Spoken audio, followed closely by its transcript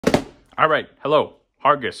All right, hello,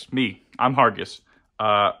 Hargis, me. I'm Hargis.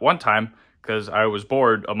 One time, because I was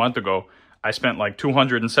bored a month ago, I spent like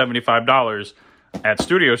 $275 at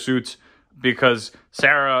Studiosuits because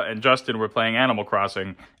Sarah and Justin were playing Animal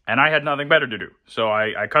Crossing, and I had nothing better to do. So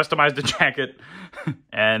I customized a jacket,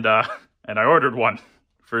 and I ordered one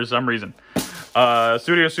for some reason.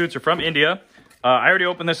 Studiosuits are from India. I already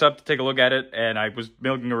opened this up to take a look at it, and I was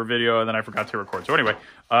making a video, and then I forgot to record. So anyway,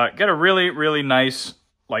 get a really, really nice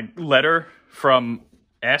letter from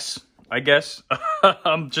S, I guess.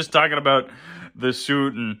 I'm just talking about the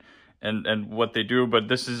suit and what they do, but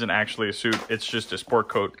this isn't actually a suit. It's just a sport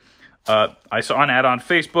coat. I saw an ad on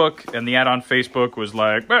Facebook, and the ad on Facebook was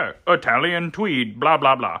like, Italian tweed, blah,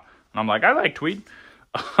 blah, blah. And I'm like, I like tweed.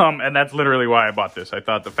 And that's literally why I bought this. I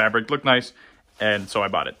thought the fabric looked nice, and so I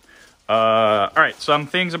bought it. All right, some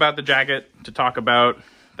things about the jacket to talk about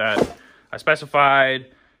that I specified.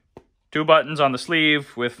 2 buttons on the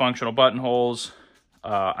sleeve with functional buttonholes.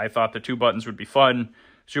 I thought the 2 buttons would be fun,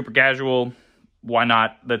 super casual. Why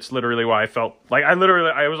not? That's literally why I felt like I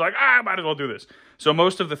was like, I might as well do this. So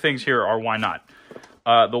most of the things here are why not.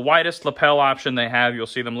 The widest lapel option they have, you'll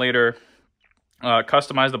see them later.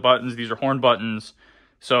 Customize the buttons. These are horn buttons.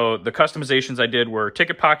 So the customizations I did were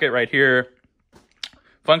ticket pocket right here,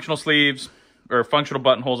 functional sleeves or functional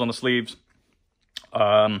buttonholes on the sleeves,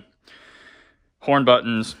 horn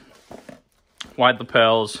buttons, wide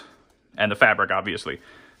lapels, and the fabric, obviously.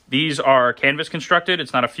 These are canvas constructed.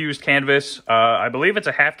 It's not a fused canvas. I believe it's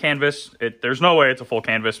a half canvas. There's no way it's a full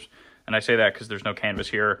canvas, and I say that because there's no canvas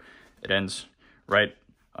here. It ends right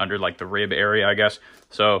under like the rib area, I guess.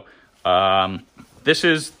 So this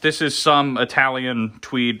is some Italian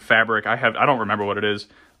tweed fabric. I don't remember what it is.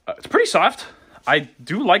 It's pretty soft. I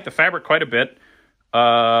do like the fabric quite a bit.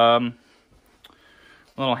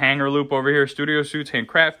 Little hanger loop over here. Studiosuits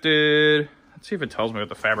handcrafted. Let's see if it tells me what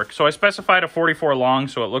the fabric. So I specified a 44 long,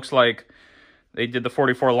 so it looks like they did the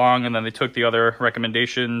 44 long and then they took the other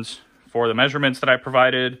recommendations for the measurements that I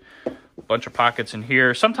provided. A bunch of pockets in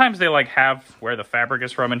here. Sometimes they have where the fabric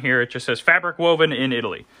is from in here. It just says fabric woven in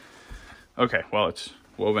Italy. Okay, well, it's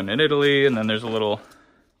woven in Italy, and then there's a little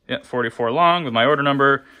 44 long with my order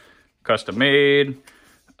number, custom made,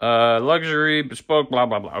 luxury, bespoke, blah,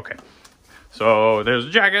 blah, blah. Okay, so there's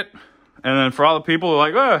a jacket. And then for all the people who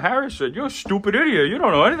are like, oh, Harrison, you're a stupid idiot. You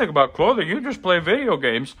don't know anything about clothing. You just play video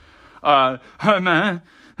games. God, don't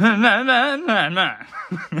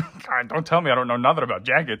tell me I don't know nothing about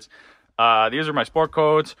jackets. These are my sport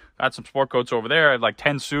coats. Got some sport coats over there. I have like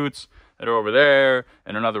 10 suits that are over there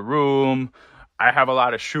in another room. I have a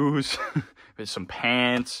lot of shoes. There's some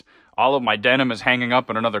pants. All of my denim is hanging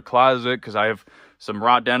up in another closet because I have some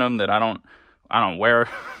raw denim that I don't wear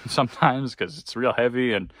sometimes because it's real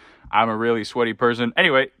heavy and I'm a really sweaty person.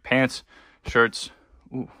 Anyway, pants, shirts.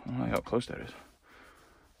 Ooh, I don't know how close that is.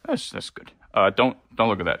 That's good. Don't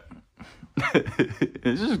look at that.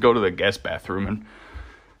 Just go to the guest bathroom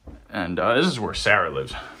and this is where Sarah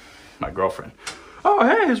lives, my girlfriend. Oh,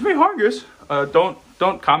 hey, it's me, Hargis.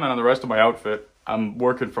 Don't comment on the rest of my outfit. I'm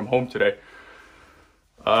working from home today.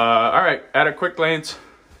 All right, at a quick glance,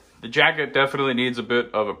 the jacket definitely needs a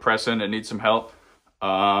bit of a press-in. It needs some help.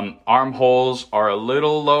 Armholes are a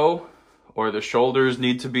little low, or the shoulders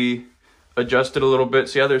need to be adjusted a little bit.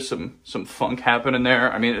 See how there's some funk happening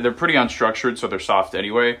there? I mean, they're pretty unstructured, so they're soft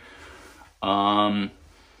anyway. The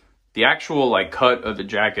actual cut of the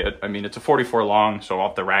jacket, I mean, it's a 44 long, so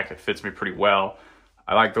off the rack it fits me pretty well.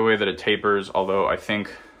 I like the way that it tapers, although I have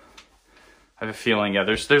a feeling,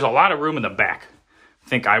 there's a lot of room in the back. I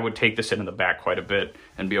think I would take this in the back quite a bit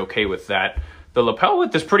and be okay with that. The lapel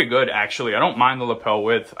width is pretty good, actually. I don't mind the lapel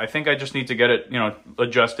width. I think I just need to get it,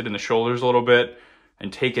 adjusted in the shoulders a little bit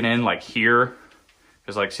and take it in here.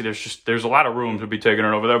 Because see, there's a lot of room to be taking it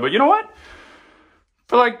over there. But you know what?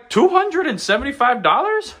 For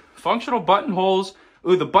 $275, functional buttonholes.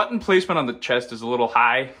 Ooh, the button placement on the chest is a little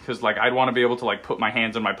high because I'd want to be able to put my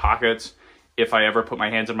hands in my pockets if I ever put my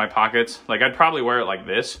hands in my pockets. I'd probably wear it like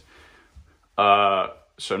this. So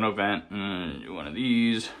no vent. Do one of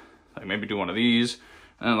these. Maybe do one of these.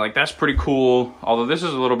 And that's pretty cool. Although this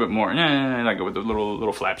is a little bit more, I go with the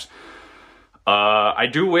little flaps. I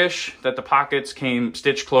do wish that the pockets came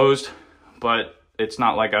stitch closed, but it's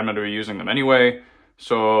not like I'm going to be using them anyway.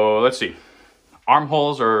 So let's see.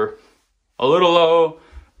 Armholes are a little low.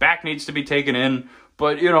 Back needs to be taken in.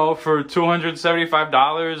 But, for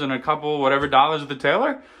 $275 and a couple whatever dollars at the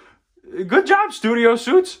tailor, good job,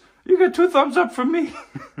 Studiosuits. You get 2 thumbs up from me.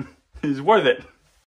 It's worth it.